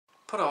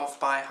put off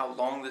by how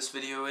long this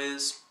video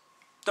is,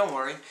 don't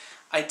worry.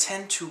 I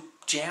tend to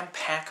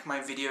jam-pack my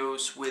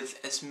videos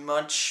with as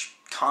much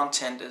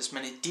content, as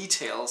many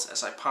details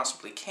as I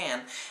possibly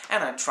can,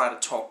 and I try to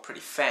talk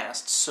pretty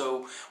fast.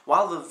 So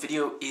while the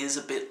video is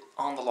a bit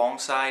on the long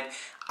side,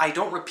 I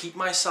don't repeat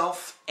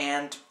myself,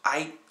 and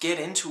I get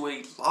into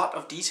a lot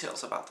of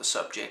details about the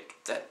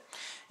subject that,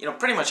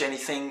 pretty much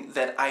anything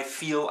that I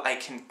feel I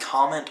can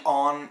comment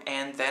on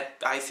and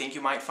that I think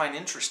you might find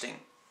interesting.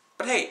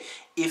 But hey,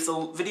 if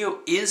the video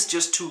is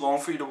just too long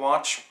for you to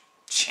watch,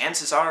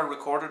 chances are I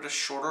recorded a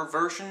shorter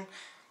version,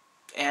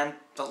 and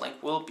the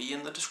link will be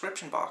in the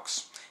description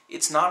box.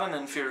 It's not an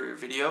inferior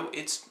video,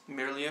 it's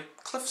merely a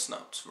Cliff's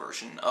Notes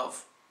version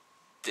of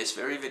this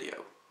very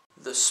video.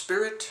 The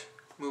Spirit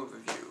movie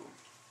review.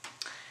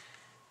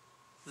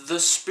 The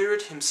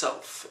Spirit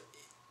himself,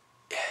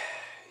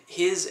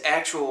 his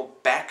actual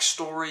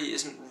backstory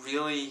isn't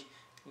really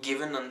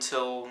given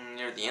until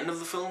near the end of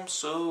the film,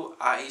 so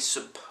I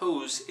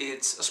suppose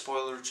it's a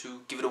spoiler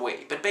to give it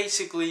away. But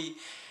basically,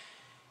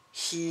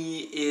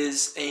 he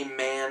is a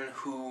man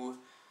who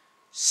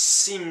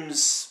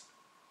seems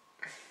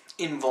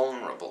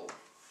invulnerable.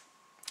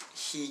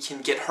 He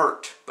can get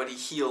hurt, but he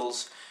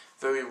heals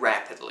very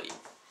rapidly.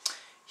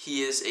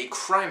 He is a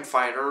crime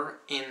fighter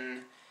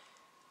in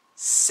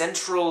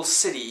Central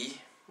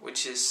City,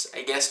 which is,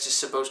 I guess, just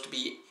supposed to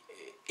be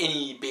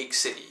any big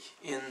city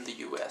in the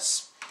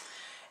US.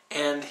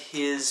 And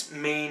his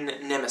main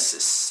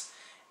nemesis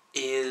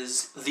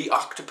is the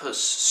octopus,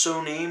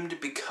 so named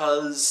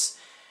because,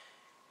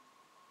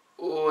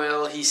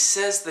 well, he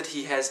says that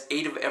he has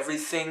 8 of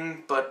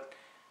everything, but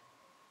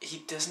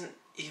he doesn't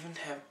even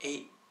have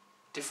 8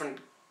 different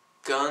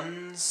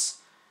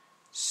guns.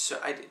 So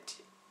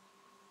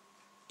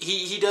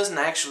he doesn't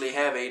actually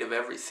have 8 of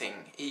everything.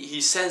 He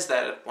says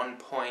that at one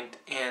point,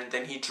 and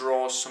then he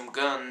draws some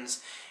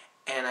guns,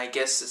 and I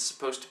guess it's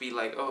supposed to be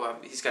like, oh,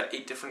 he's got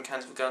 8 different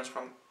kinds of guns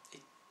from...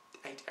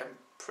 I'm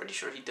pretty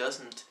sure he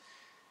doesn't.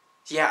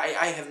 Yeah,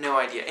 I have no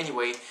idea.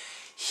 Anyway,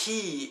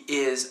 he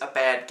is a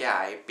bad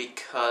guy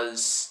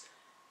because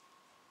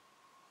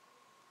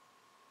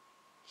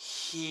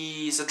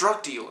he's a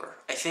drug dealer,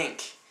 I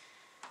think.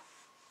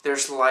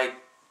 There's like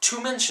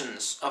 2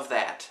 mentions of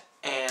that,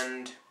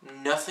 and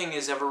nothing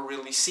is ever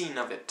really seen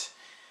of it.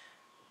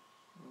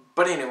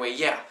 But anyway,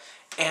 yeah.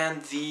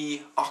 And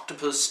the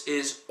octopus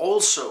is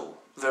also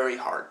very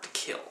hard to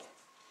kill.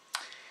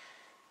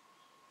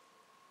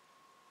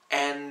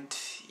 And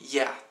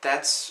yeah,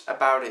 that's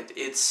about it.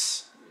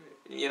 It's,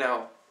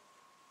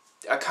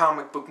 a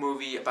comic book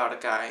movie about a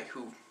guy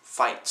who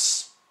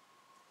fights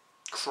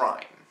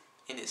crime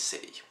in his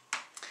city.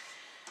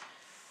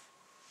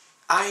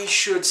 I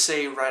should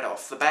say right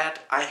off the bat,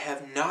 I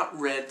have not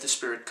read the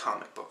Spirit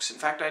comic books. In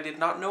fact, I did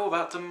not know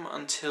about them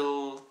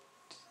until,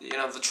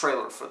 the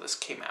trailer for this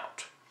came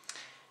out.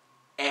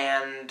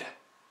 And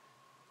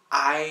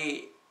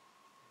I,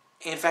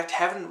 in fact,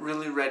 haven't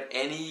really read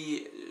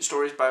any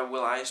stories by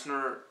Will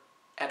Eisner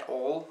at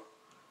all.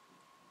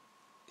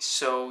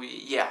 So,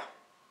 yeah.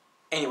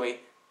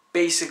 Anyway,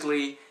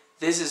 basically,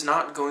 this is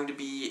not going to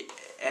be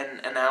an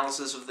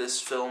analysis of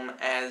this film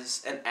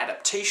as an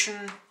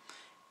adaptation.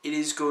 It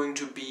is going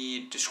to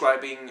be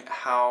describing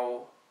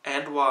how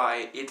and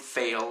why it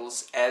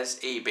fails as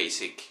a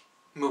basic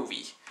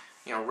movie,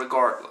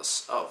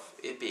 regardless of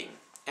it being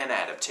an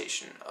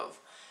adaptation of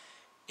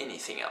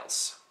anything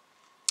else.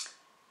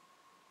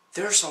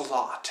 There's a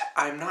lot.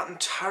 I'm not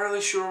entirely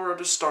sure where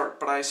to start,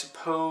 but I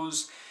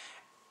suppose,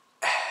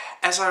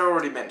 as I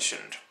already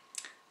mentioned,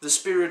 the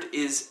Spirit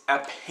is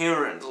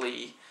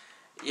apparently,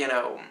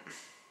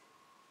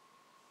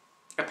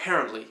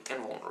 apparently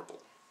invulnerable.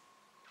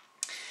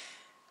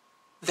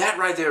 That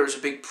right there is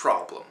a big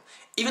problem.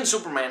 Even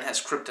Superman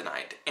has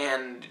kryptonite,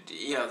 and,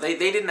 they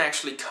didn't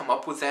actually come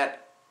up with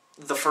that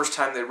the first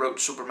time they wrote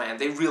Superman.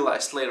 They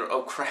realized later,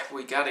 oh crap,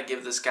 we gotta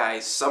give this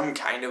guy some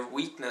kind of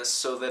weakness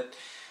so that,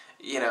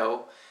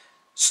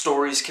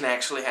 stories can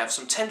actually have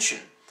some tension.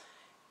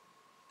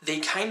 They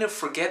kind of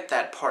forget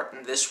that part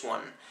in this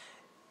one.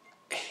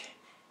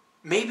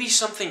 Maybe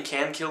something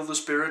can kill the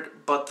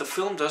Spirit, but the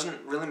film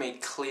doesn't really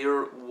make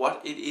clear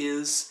what it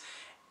is,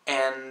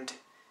 and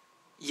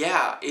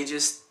yeah,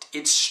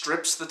 it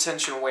strips the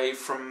tension away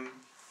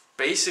from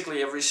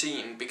basically every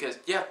scene, because,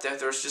 yeah,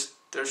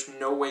 there's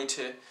no way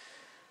to,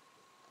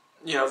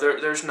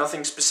 there's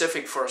nothing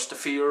specific for us to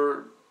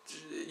fear,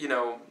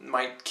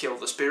 might kill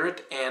the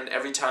Spirit, and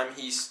every time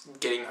he's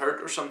getting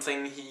hurt or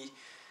something, he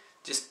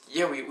just,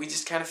 we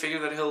just kind of figure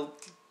that he'll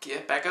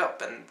get back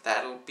up, and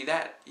that'll be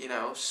that,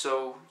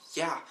 so,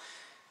 yeah.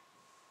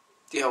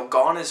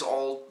 Gone is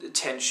all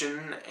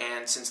tension,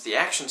 and since the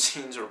action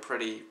scenes are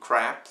pretty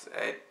crap,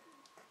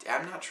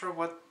 I'm not sure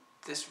what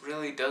this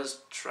really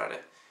does try to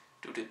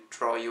do to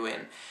draw you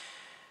in.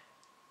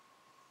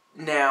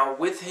 Now,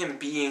 with him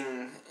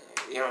being,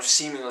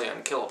 seemingly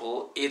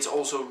unkillable, it's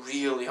also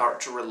really hard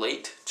to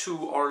relate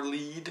to our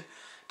lead.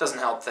 Doesn't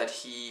help that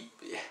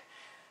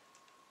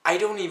I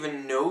don't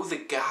even know the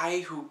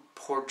guy who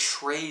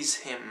portrays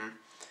him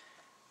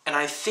And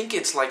I think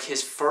it's like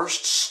his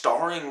first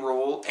starring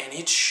role, and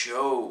it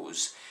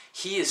shows.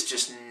 He is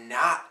just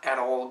not at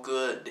all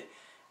good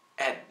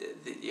at,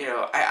 you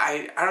know,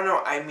 I don't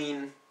know, I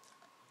mean,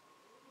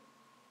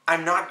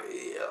 I'm not,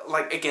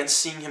 like, against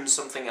seeing him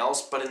something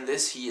else, but in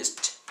this he is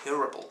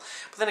terrible.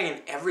 But then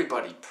again,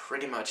 everybody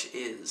pretty much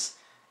is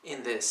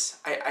in this.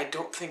 I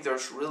don't think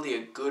there's really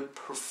a good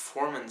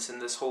performance in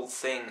this whole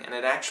thing, and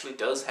it actually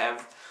does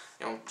have,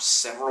 you know,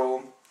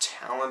 several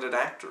talented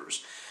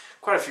actors.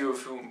 Quite a few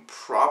of whom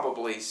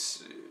probably,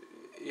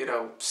 you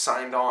know,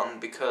 signed on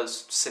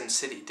because Sin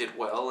City did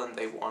well and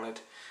they wanted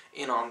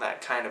in on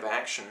that kind of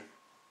action.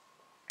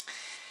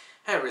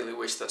 I really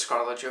wish that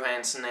Scarlett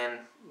Johansson and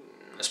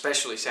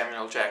especially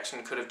Samuel L.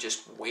 Jackson could have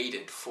just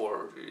waited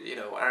for, you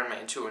know, Iron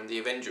Man 2 and the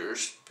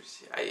Avengers.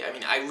 I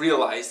mean, I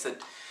realized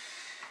that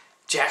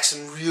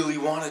Jackson really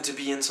wanted to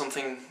be in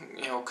something,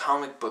 you know,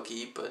 comic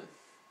booky, but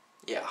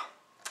yeah.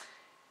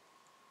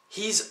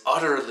 He's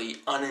utterly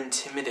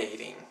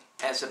unintimidating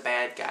as a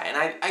bad guy, and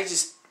I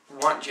just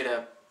want you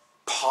to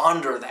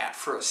ponder that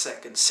for a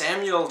second.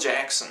 Samuel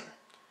Jackson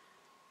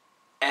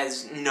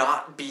as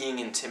not being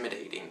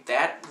intimidating,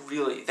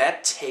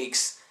 that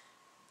takes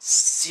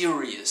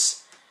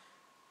serious,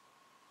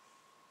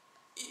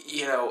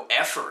 you know,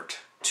 effort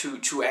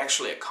to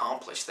actually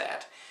accomplish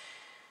that.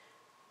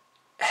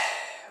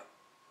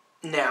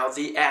 Now,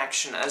 the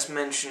action, as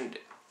mentioned,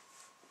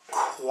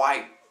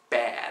 quite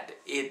bad.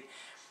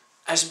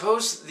 I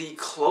suppose the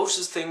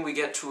closest thing we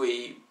get to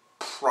a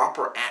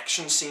proper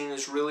action scene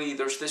is really,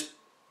 there's this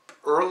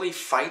early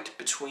fight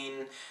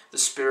between the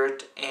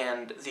Spirit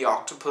and the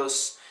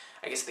Octopus.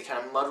 I guess they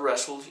kind of mud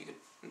wrestle, if you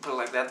could put it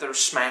like that. They're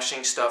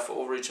smashing stuff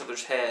over each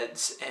other's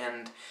heads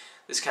and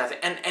this kind of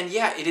thing. And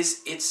yeah,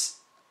 it's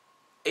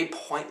a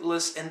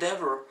pointless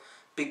endeavor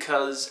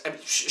because, I mean,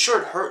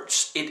 sure, it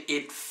hurts.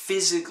 It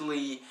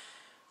physically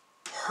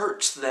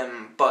hurts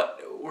them,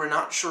 but we're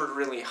not sure it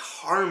really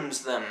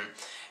harms them.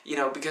 You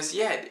know, because,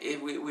 yeah,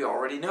 we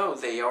already know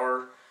they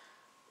are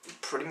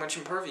pretty much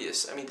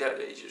impervious. I mean,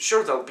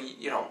 sure, they'll be,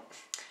 you know,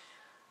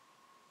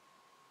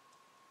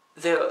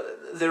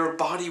 their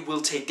body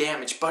will take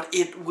damage, but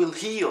it will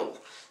heal.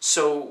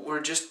 So we're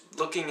just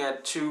looking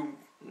at two,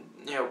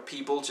 you know,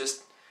 people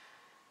just,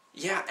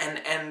 yeah,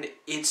 and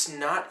it's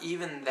not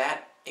even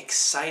that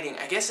exciting.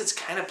 I guess it's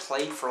kind of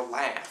played for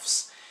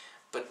laughs,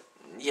 but,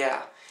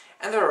 yeah.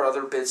 And there are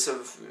other bits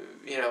of,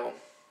 you know,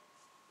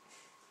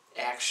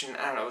 action.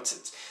 I don't know,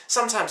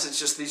 sometimes it's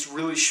just these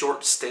really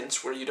short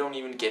stints where you don't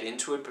even get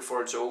into it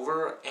before it's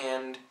over,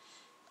 and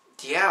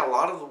yeah, a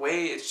lot of the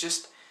way it's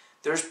just,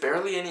 there's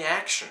barely any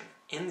action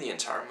in the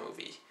entire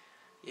movie,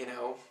 you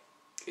know.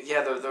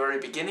 Yeah, the very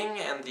beginning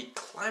and the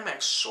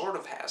climax sort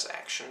of has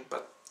action,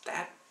 but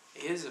that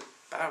is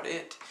about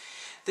it.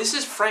 This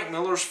is Frank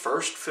Miller's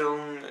first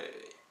film,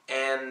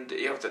 and,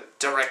 you know, the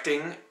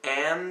directing,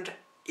 and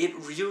it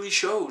really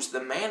shows.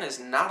 The man is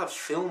not a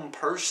film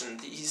person.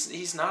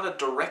 He's not a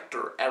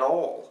director at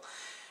all.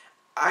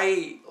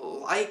 I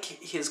like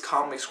his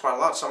comics quite a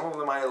lot. Some of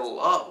them I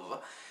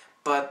love,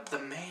 but the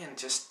man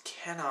just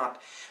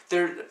cannot.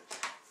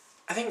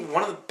 I think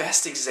one of the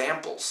best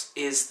examples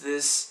is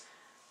this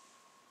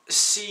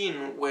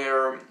scene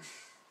where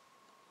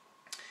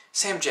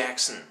Sam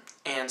Jackson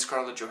and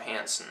Scarlett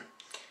Johansson,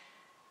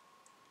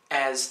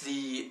 as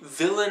the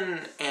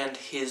villain and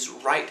his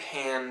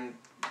right-hand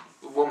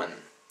woman,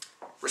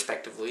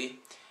 respectively,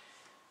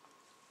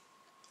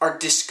 are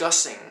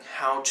discussing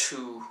how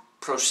to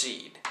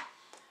proceed.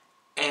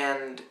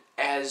 And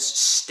as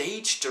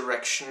stage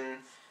direction,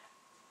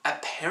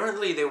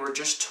 apparently they were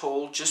just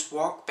told, just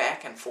walk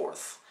back and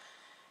forth.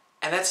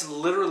 And that's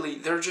literally,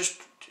 they're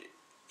just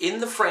in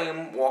the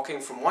frame, walking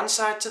from one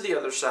side to the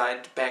other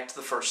side, back to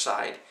the first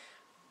side.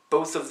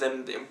 Both of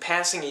them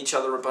passing each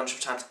other a bunch of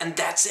times, and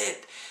that's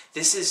it.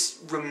 This is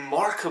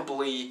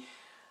remarkably,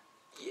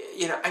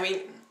 you know, I mean,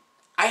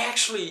 I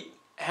actually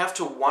have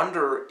to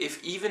wonder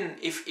if even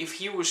if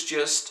he was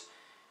just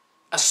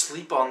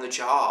asleep on the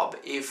job,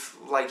 if,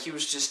 like, he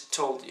was just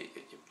told, you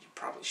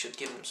probably should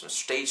give him some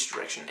stage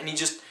direction, and he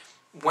just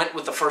went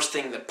with the first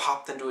thing that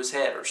popped into his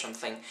head or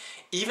something.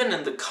 Even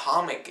in the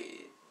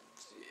comic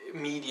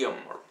medium,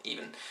 or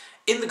even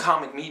in the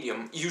comic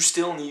medium, you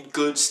still need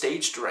good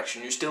stage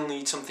direction. You still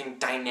need something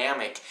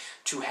dynamic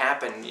to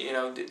happen. You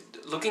know,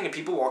 looking at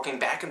people walking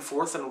back and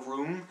forth in a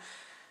room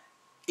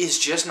is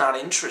just not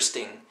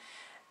interesting.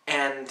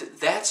 And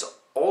that's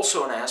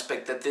also an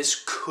aspect that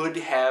this could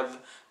have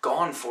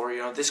gone for. You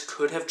know, this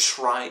could have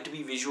tried to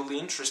be visually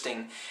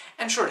interesting.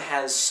 And sure, it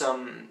has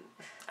some,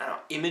 I don't know,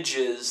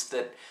 images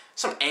that,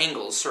 some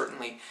angles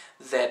certainly,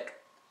 that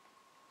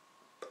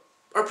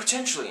are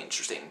potentially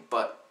interesting,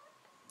 but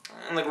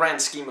in the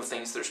grand scheme of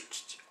things,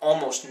 there's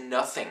almost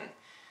nothing,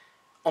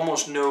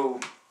 almost no,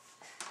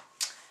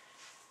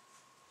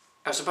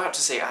 I was about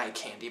to say eye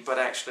candy, but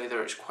actually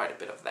there is quite a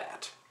bit of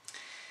that.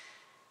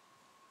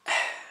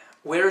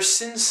 Where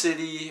Sin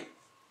City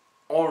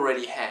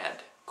already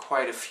had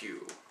quite a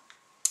few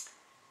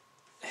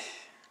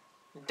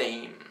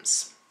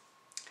dames,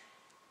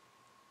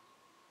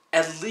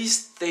 at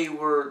least they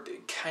were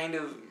kind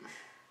of,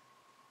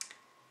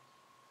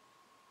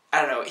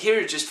 I don't know, here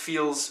it just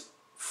feels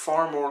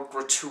far more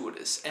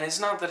gratuitous. And it's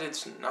not that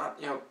it's not,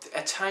 you know,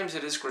 at times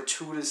it is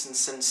gratuitous in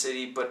Sin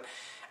City, but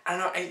I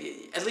don't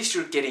know, at least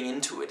you're getting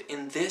into it.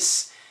 In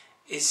this,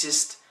 it's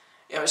just,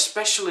 you know,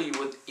 especially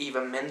with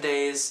Eva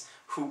Mendes,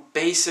 who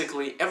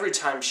basically, every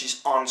time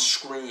she's on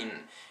screen,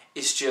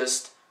 is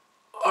just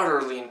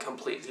utterly and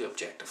completely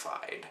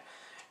objectified.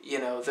 You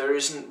know, there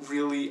isn't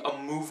really a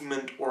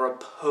movement or a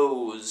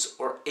pose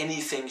or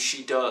anything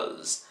she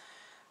does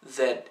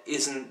that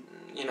isn't,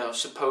 you know,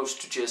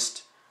 supposed to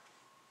just,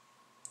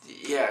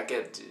 yeah,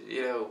 get,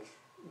 you know,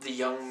 the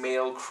young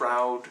male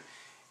crowd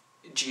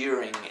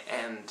jeering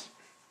and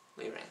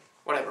leering,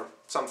 whatever,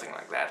 something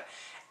like that.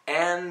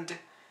 And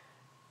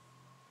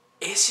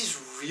it's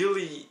just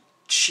really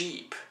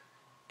cheap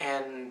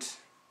and,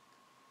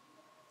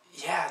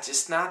 yeah,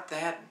 just not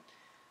that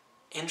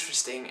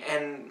interesting.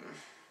 And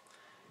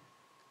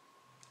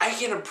I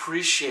can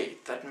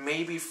appreciate that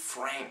maybe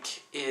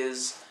Frank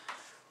is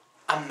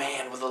a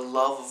man with a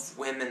love of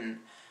women,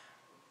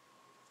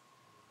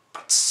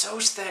 but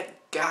so's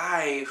that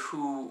guy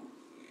who,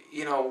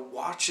 you know,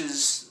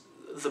 watches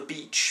the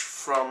beach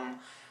from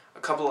a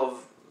couple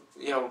of,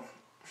 you know,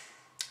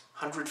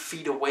 100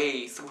 feet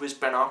away through his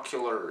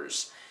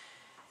binoculars,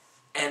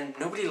 and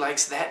nobody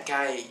likes that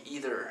guy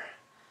either.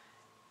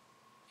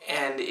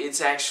 And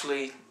it's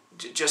actually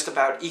just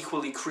about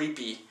equally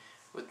creepy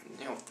with,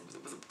 you know,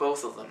 with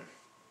both of them.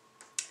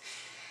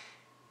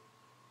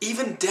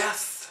 Even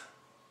death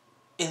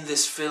in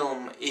this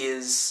film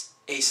is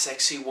a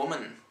sexy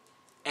woman,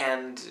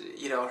 and,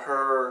 you know,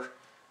 her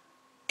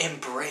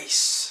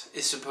embrace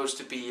is supposed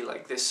to be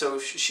like this, so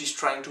she's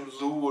trying to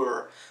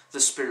lure the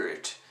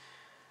spirit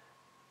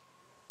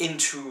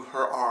into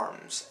her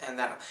arms, and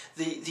that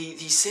the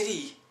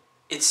city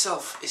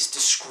itself is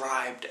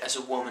described as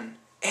a woman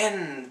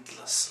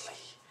endlessly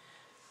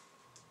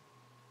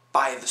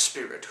by the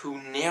spirit,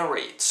 who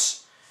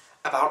narrates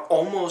about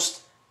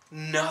almost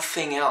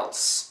nothing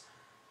else.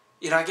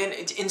 You know, again,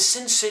 in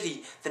Sin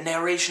City, the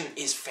narration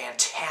is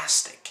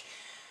fantastic.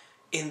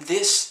 In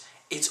this,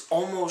 it's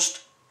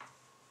almost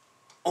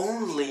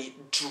only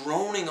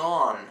droning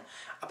on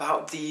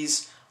about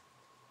these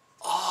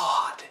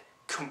odd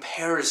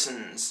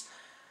comparisons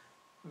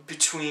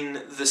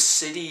between the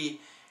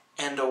city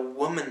and a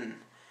woman,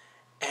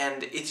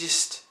 and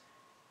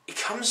it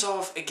comes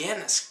off,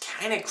 again, as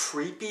kind of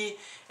creepy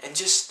and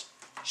just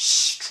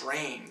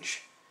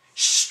strange.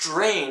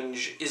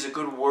 Strange is a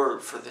good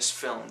word for this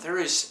film. There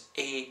is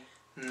a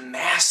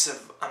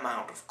massive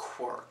amount of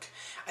quirk.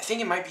 I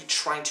think it might be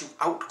trying to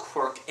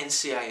out-quirk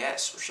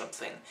NCIS or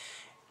something.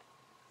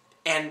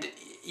 And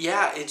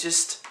yeah, it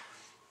just,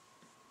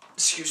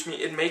 excuse me,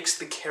 it makes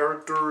the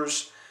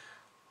characters,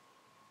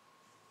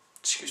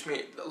 excuse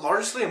me,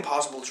 largely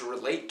impossible to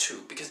relate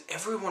to, because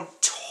everyone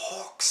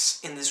talks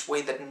in this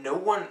way that no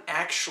one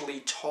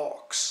actually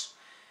talks.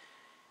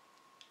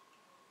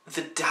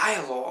 The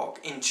dialogue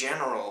in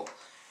general,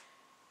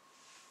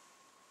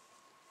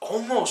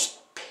 almost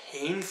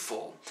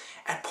painful.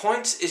 At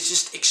points, it's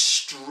just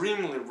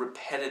extremely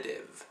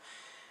repetitive.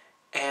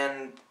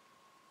 And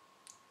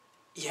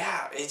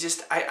yeah, it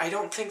just, I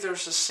don't think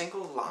there's a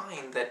single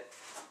line that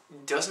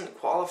doesn't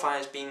qualify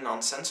as being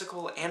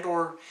nonsensical and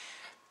or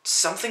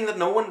something that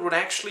no one would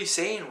actually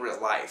say in real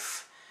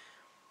life.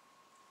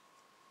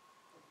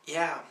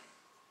 Yeah.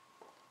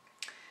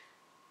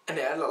 And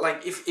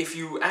like, if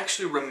you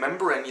actually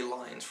remember any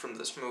lines from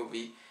this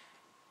movie,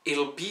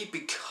 it'll be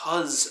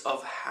because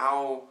of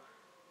how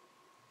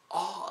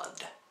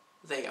odd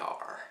they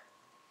are.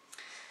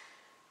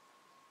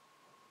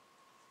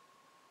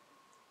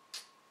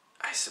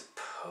 I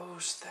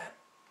suppose that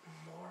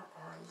more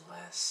or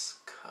less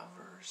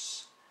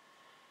covers.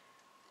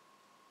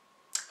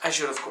 I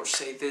should of course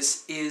say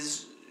this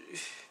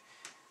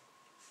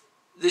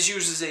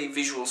uses a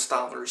visual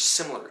style very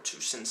similar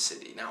to Sin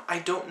City. Now, I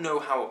don't know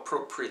how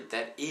appropriate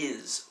that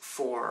is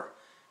for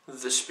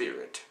the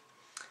spirit,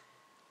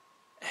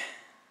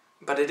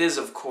 but it is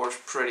of course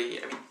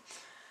pretty, I mean,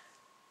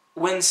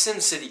 when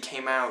Sin City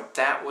came out,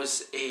 that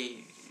was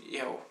a, you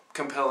know,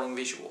 compelling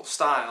visual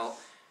style,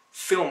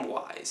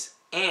 film-wise,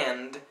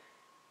 and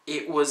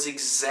it was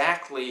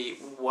exactly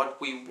what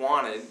we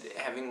wanted,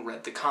 having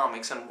read the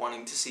comics and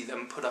wanting to see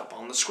them put up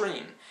on the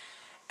screen.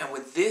 And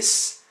with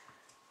this,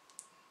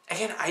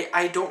 again,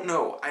 I don't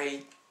know,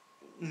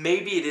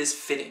 maybe it is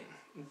fitting,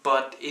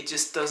 but it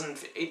just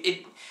doesn't,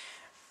 it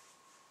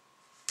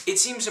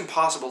seems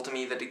impossible to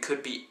me that it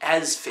could be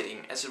as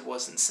fitting as it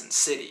was in Sin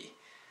City,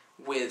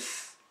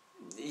 with,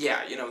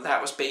 yeah, you know,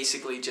 that was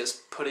basically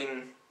just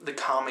putting the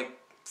comic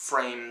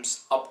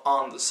frames up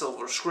on the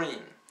silver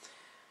screen.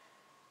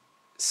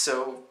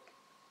 So,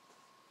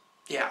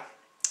 yeah.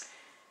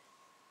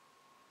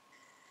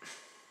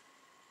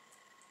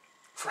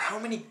 For how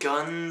many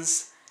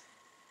guns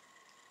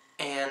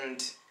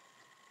and,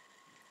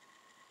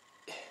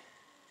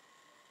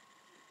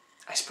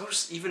 I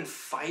suppose, even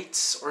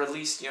fights, or at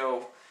least, you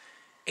know,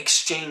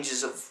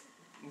 exchanges of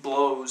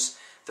blows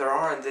there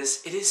are in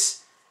this, it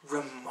is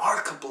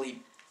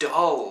remarkably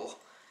dull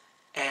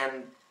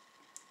and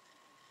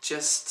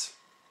just,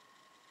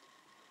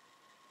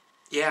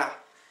 yeah,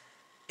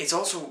 it's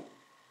also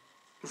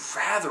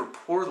rather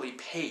poorly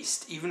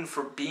paced, even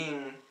for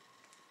being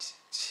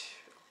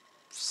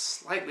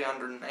slightly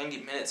under 90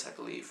 minutes, I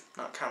believe,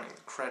 not counting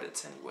the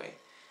credits anyway.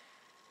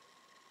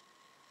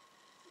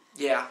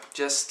 Yeah,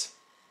 just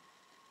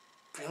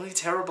really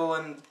terrible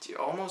in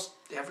almost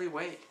every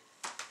way.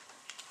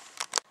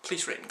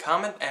 Please rate and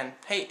comment, and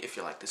hey, if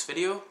you like this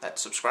video, that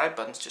subscribe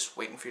button's just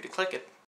waiting for you to click it.